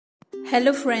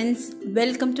Hello friends,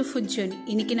 welcome to Food Journey.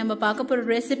 இன்னைக்கு நம்ம பார்க்க போற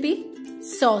ரெசிபி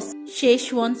சாஸ்,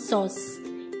 Schezwan சாஸ்.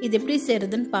 இது எப்படி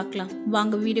செய்யறதுன்னு பார்க்கலாம்.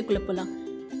 வாங்க வீடியோக்குள்ள போலாம்.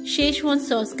 Schezwan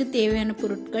சாஸ்க்கு தேவையான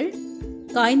பொருட்கள்: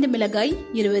 காய்ந்த மிளகாய்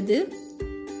 20,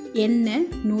 எண்ணெய்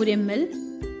 100 ml,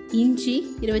 இஞ்சி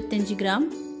 25 கிராம்,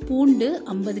 பூண்டு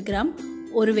 50 கிராம்,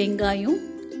 ஒரு வெங்காயம்,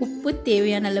 உப்பு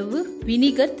தேவையான அளவு,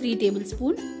 வினிகர் 3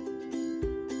 டேபிள்ஸ்பூன்,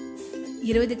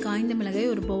 20 காய்ந்த மிளகாய்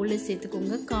ஒரு பவுலில்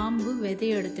சேர்த்துக்கோங்க. காம்பு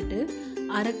விதையை எடுத்துட்டு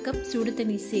அரை கப் சுடு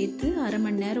தண்ணி சேர்த்து அரை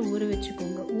மணி நேரம் ஊற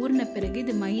வச்சுக்கோங்க. ஊறின பிறகு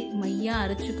இது மையாக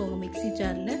அரைச்சிக்கோங்க மிக்சி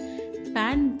ஜாரில்.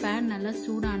 பேன் நல்லா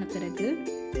சூடான பிறகு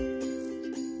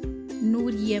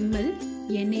 100 ml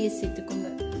எண்ணெயை சேர்த்துக்கோங்க.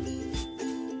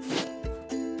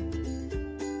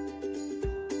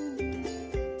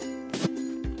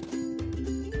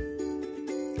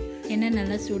 எண்ணெய்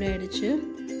நல்லா சூடாயிடுச்சு.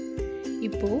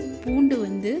 இப்போது பூண்டு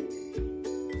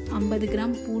 50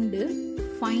 கிராம் பூண்டு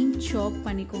ஃபைன் சாப்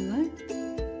பண்ணிக்கோங்க.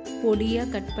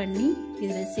 பொடியாக கட் பண்ணி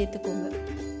இதில் சேர்த்துக்கோங்க.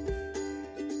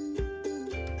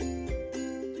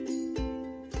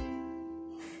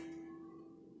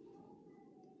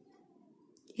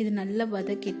 இது நல்லா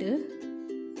வதக்கிட்டு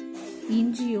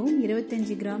இஞ்சியும்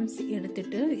 25 கிராம்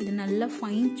எடுத்துட்டு இது நல்லா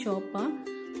ஃபைன் சாப்பாக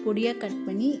பொடியாக கட்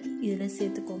பண்ணி இதில்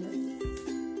சேர்த்துக்கோங்க.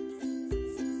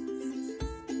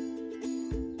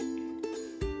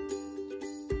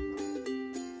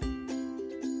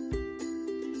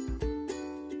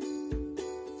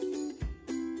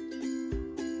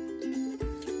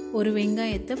 ஒரு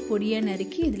வெங்காயத்தை பொடியாக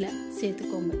நறுக்கி இதில்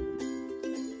சேர்த்துக்கோங்க.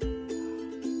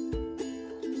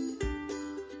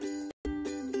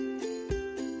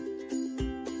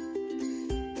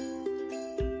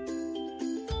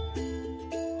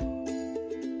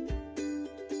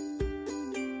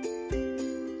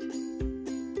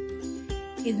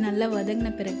 இது நல்லா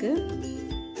வதங்கின பிறகு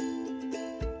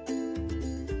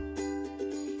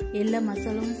எல்லா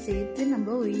மசாலாவும் சேர்த்து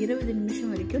நம்ம ஒரு 20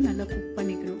 நிமிஷம் வரைக்கும் நல்லா குக்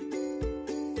பண்ணிக்கணும்.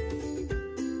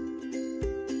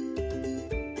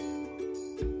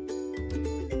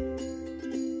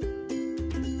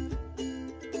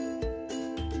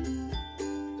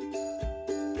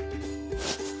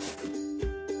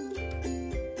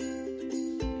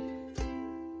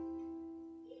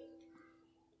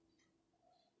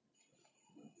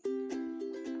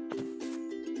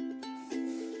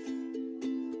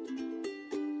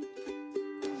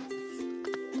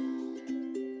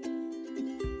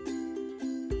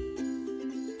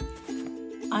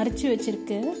 அரைச்சி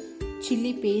வச்சிருக்க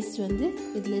சில்லி பேஸ்ட்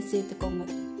இதில் சேர்த்துக்கோங்க.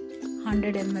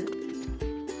 100 ml.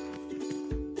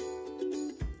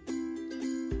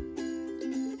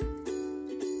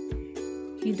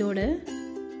 இதோட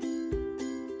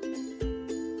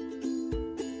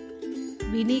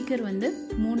வினிகர்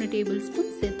 3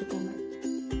 டேபிள்ஸ்பூன் சேர்த்துக்கோங்க.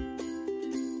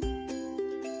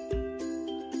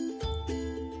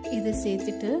 இதை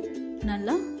சேர்த்துட்டு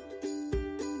நல்லா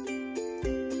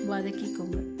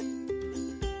வதக்கிக்கோங்க.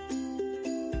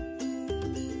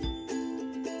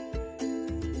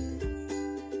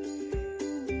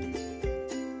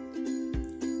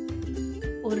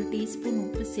 ஒரு டீஸ்பூன்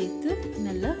உப்பு சேர்த்து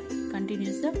நல்லா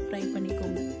கண்டினியூஸாக ஃப்ரை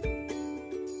பண்ணிக்கோங்க.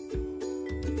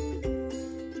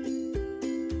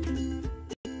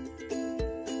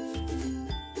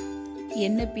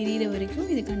 எண்ணெய் பிரிகிற வரைக்கும்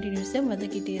இது கண்டினியூஸாக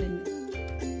வதக்கிட்டே இருங்க.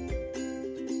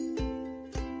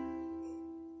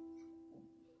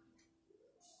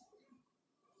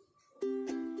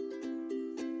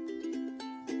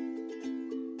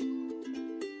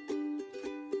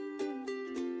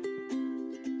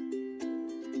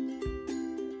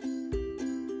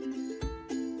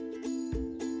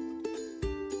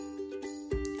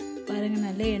 பாருங்க,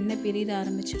 நல்லா எண்ணெய் பிரிய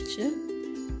ஆரம்பிச்சிருச்சு.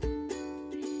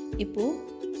 இப்போது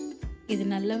இது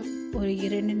நல்லா ஒரு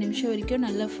 2 நிமிஷம் வரைக்கும்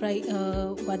நல்லா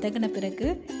வதங்கின பிறகு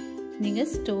நீங்கள்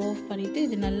ஸ்டவ் ஆஃப் பண்ணிவிட்டு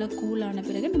இது நல்லா கூல் ஆன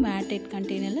பிறகு நம்ம ஏர்டைட்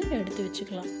கண்டெய்னரில் எடுத்து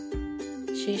வச்சுக்கலாம்.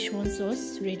 Schezwan சாஸ்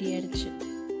ரெடி ஆயிடுச்சு.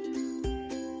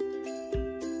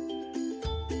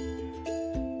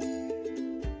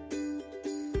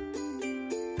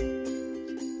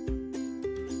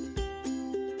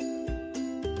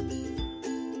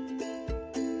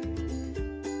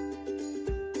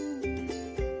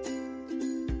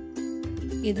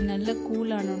 இது நல்லா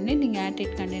கூல் ஆனோடனே நீங்கள்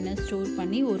ஏர்டைட் கண்டெய்னர் ஸ்டோர்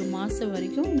பண்ணி 1 மாதம்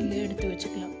வரைக்கும் நீங்கள் எடுத்து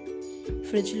வச்சுக்கலாம்.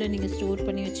 ஃப்ரிட்ஜில் நீங்கள் ஸ்டோர்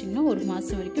பண்ணி வச்சிங்கன்னா 1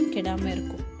 மாதம் வரைக்கும் கெடாமல்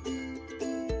இருக்கும்.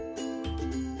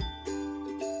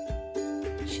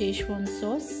 Schezwan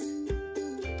sauce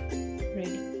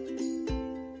ready.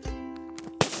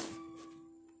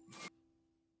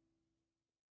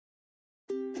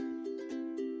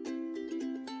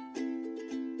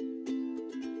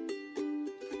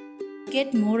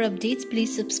 Get more updates,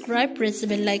 please subscribe, press the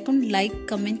bell icon, like,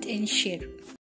 comment and share.